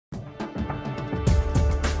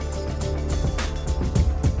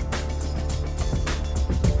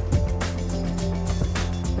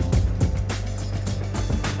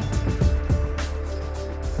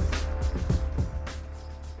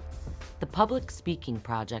Public Speaking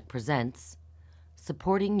Project presents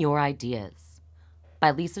Supporting Your Ideas by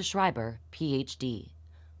Lisa Schreiber, Ph.D.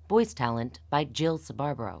 Voice talent by Jill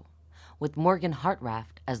Sabarbro, with Morgan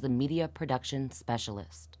Hartraft as the media production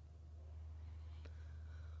specialist.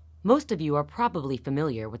 Most of you are probably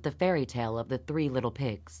familiar with the fairy tale of the Three Little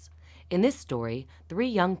Pigs. In this story, three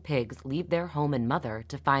young pigs leave their home and mother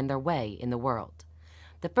to find their way in the world.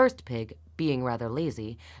 The first pig, being rather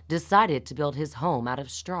lazy, decided to build his home out of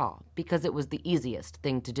straw because it was the easiest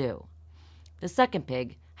thing to do. The second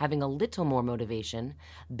pig, having a little more motivation,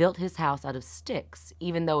 built his house out of sticks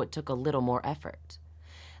even though it took a little more effort.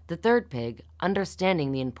 The third pig,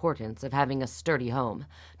 understanding the importance of having a sturdy home,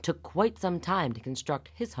 took quite some time to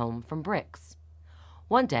construct his home from bricks.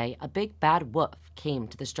 One day, a big bad wolf came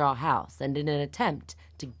to the straw house and, in an attempt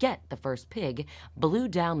to get the first pig, blew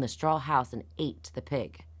down the straw house and ate the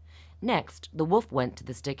pig. Next, the wolf went to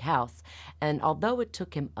the stick house, and although it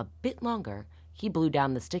took him a bit longer, he blew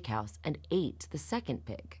down the stick house and ate the second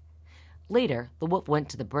pig. Later, the wolf went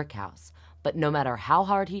to the brick house, but no matter how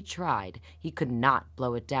hard he tried, he could not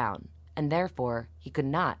blow it down, and therefore he could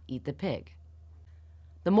not eat the pig.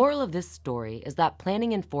 The moral of this story is that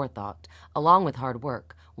planning and forethought, along with hard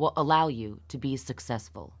work, will allow you to be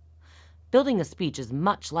successful. Building a speech is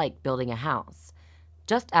much like building a house.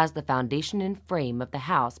 Just as the foundation and frame of the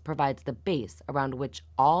house provides the base around which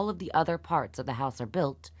all of the other parts of the house are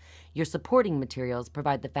built, your supporting materials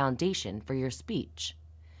provide the foundation for your speech.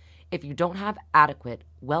 If you don't have adequate,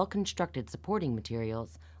 well-constructed supporting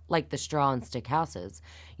materials, like the straw and stick houses,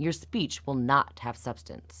 your speech will not have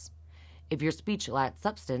substance. If your speech lacks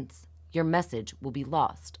substance, your message will be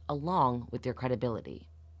lost, along with your credibility.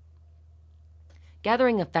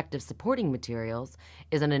 Gathering effective supporting materials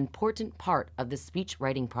is an important part of the speech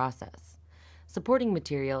writing process. Supporting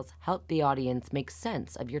materials help the audience make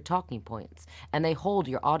sense of your talking points, and they hold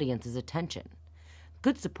your audience's attention.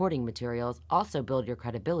 Good supporting materials also build your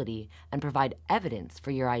credibility and provide evidence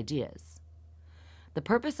for your ideas. The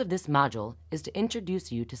purpose of this module is to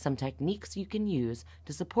introduce you to some techniques you can use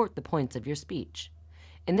to support the points of your speech.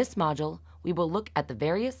 In this module, we will look at the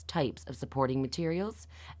various types of supporting materials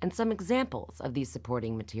and some examples of these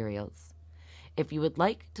supporting materials. If you would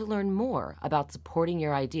like to learn more about supporting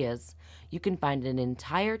your ideas, you can find an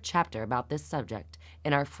entire chapter about this subject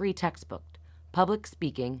in our free textbook, Public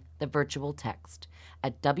Speaking, the Virtual Text,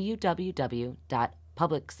 at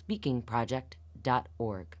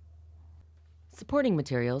www.publicspeakingproject.org. Supporting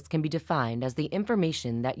materials can be defined as the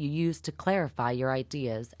information that you use to clarify your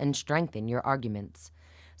ideas and strengthen your arguments.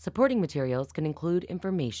 Supporting materials can include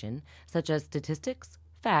information such as statistics,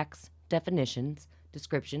 facts, definitions,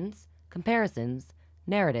 descriptions, comparisons,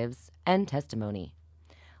 narratives, and testimony.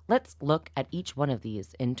 Let's look at each one of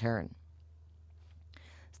these in turn.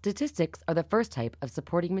 Statistics are the first type of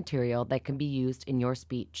supporting material that can be used in your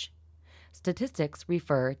speech. Statistics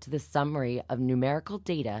refer to the summary of numerical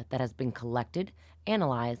data that has been collected,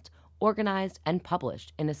 analyzed, organized, and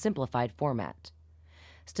published in a simplified format.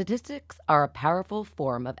 Statistics are a powerful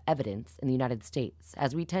form of evidence in the United States,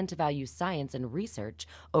 as we tend to value science and research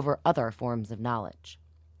over other forms of knowledge.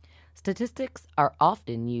 Statistics are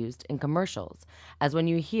often used in commercials, as when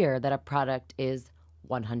you hear that a product is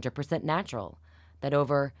 100% natural, that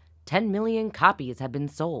over 10 million copies have been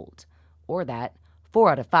sold, or that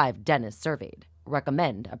 4 out of 5 dentists surveyed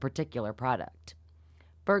recommend a particular product.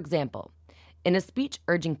 For example, in a speech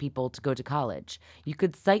urging people to go to college, you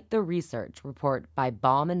could cite the research report by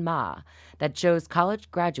Baum and Ma that shows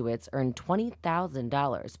college graduates earn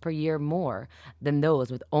 $20,000 per year more than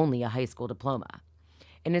those with only a high school diploma.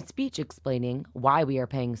 In a speech explaining why we are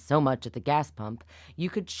paying so much at the gas pump, you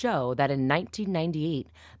could show that in 1998,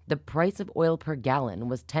 the price of oil per gallon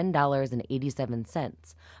was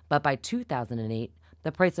 $10.87, but by 2008,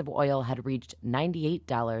 the price of oil had reached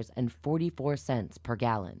 $98.44 per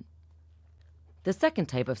gallon. The second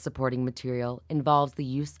type of supporting material involves the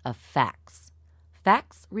use of facts.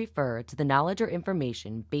 Facts refer to the knowledge or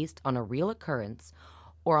information based on a real occurrence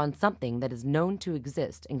or on something that is known to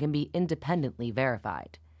exist and can be independently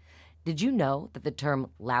verified. Did you know that the term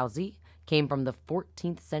lousy came from the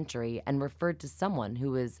 14th century and referred to someone who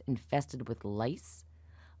was infested with lice?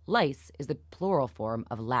 Lice is the plural form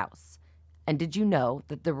of louse. And did you know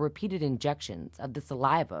that the repeated injections of the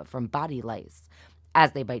saliva from body lice,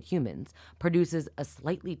 as they bite humans, produces a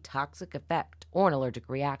slightly toxic effect or an allergic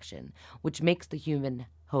reaction, which makes the human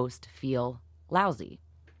host feel lousy?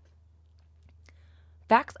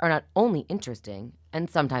 Facts are not only interesting and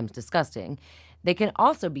sometimes disgusting, they can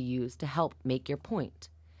also be used to help make your point.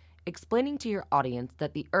 Explaining to your audience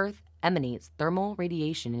that the Earth emanates thermal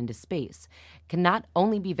radiation into space can not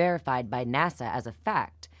only be verified by NASA as a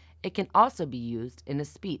fact, It can also be used in a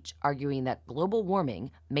speech arguing that global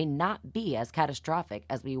warming may not be as catastrophic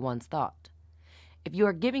as we once thought. If you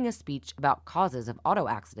are giving a speech about causes of auto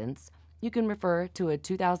accidents, you can refer to a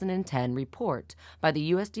 2010 report by the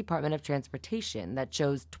U.S. Department of Transportation that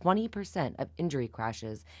shows 20% of injury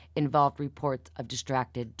crashes involved reports of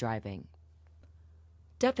distracted driving.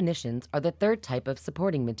 Definitions are the third type of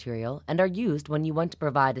supporting material and are used when you want to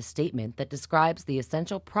provide a statement that describes the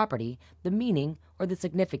essential property, the meaning, or the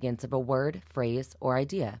significance of a word, phrase, or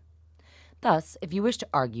idea. Thus, if you wish to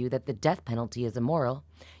argue that the death penalty is immoral,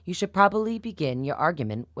 you should probably begin your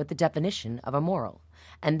argument with the definition of immoral,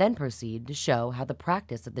 and then proceed to show how the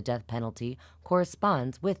practice of the death penalty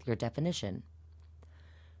corresponds with your definition.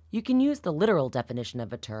 You can use the literal definition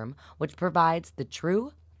of a term, which provides the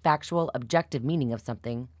true, factual, objective meaning of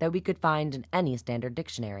something that we could find in any standard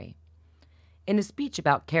dictionary. In a speech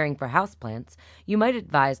about caring for houseplants, you might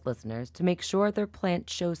advise listeners to make sure their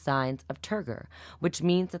plants show signs of turgor, which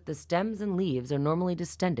means that the stems and leaves are normally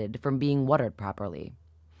distended from being watered properly.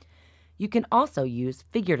 You can also use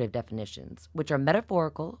figurative definitions, which are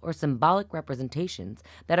metaphorical or symbolic representations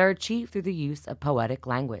that are achieved through the use of poetic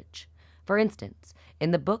language. For instance,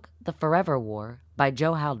 in the book The Forever War by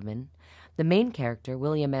Joe Haldeman, the main character,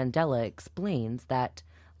 William Mandela, explains that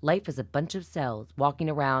life is a bunch of cells walking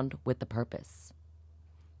around with a purpose.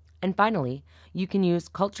 And finally, you can use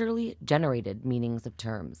culturally generated meanings of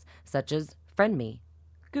terms, such as friend me,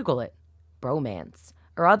 Google it, bromance,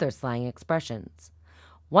 or other slang expressions.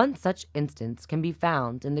 One such instance can be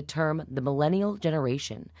found in the term the millennial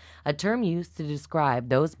generation, a term used to describe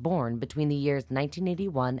those born between the years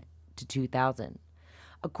 1981 to 2000.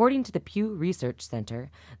 According to the Pew Research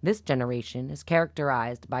Center, this generation is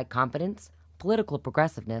characterized by confidence, political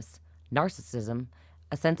progressiveness, narcissism,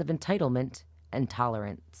 a sense of entitlement, and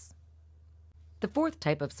tolerance. The fourth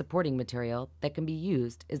type of supporting material that can be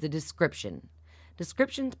used is a description.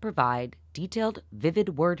 Descriptions provide detailed,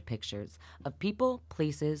 vivid word pictures of people,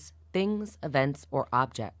 places, things, events, or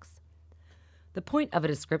objects. The point of a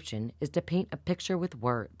description is to paint a picture with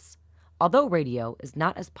words. Although radio is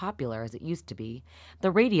not as popular as it used to be,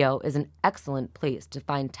 the radio is an excellent place to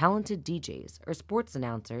find talented DJs or sports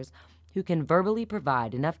announcers who can verbally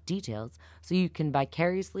provide enough details so you can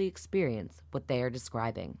vicariously experience what they are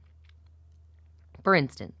describing. For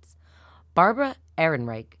instance, Barbara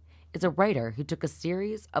Ehrenreich is a writer who took a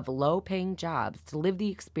series of low-paying jobs to live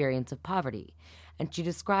the experience of poverty, and she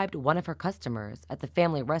described one of her customers at the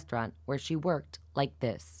family restaurant where she worked like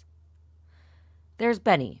this. There's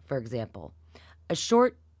Benny, for example, a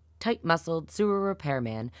short, tight-muscled sewer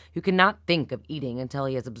repairman who cannot think of eating until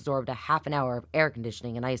he has absorbed a half an hour of air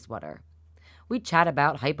conditioning and ice water. We chat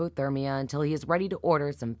about hypothermia until he is ready to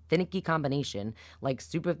order some finicky combination like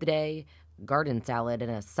soup of the day, garden salad,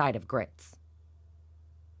 and a side of grits.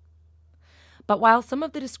 But while some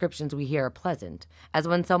of the descriptions we hear are pleasant, as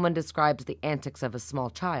when someone describes the antics of a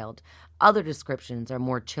small child, other descriptions are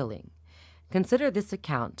more chilling. Consider this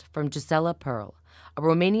account from Gisela Perl, a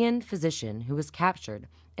Romanian physician who was captured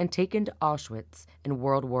and taken to Auschwitz in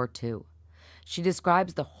World War II. She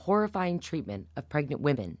describes the horrifying treatment of pregnant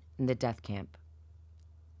women in the death camp.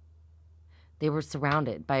 They were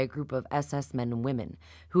surrounded by a group of SS men and women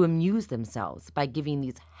who amused themselves by giving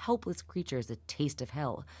these helpless creatures a taste of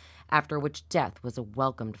hell, after which death was a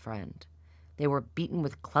welcomed friend. They were beaten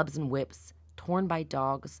with clubs and whips, torn by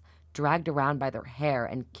dogs, dragged around by their hair,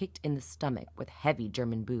 and kicked in the stomach with heavy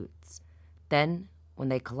German boots. Then, when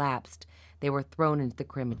they collapsed, they were thrown into the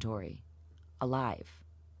crematory, alive.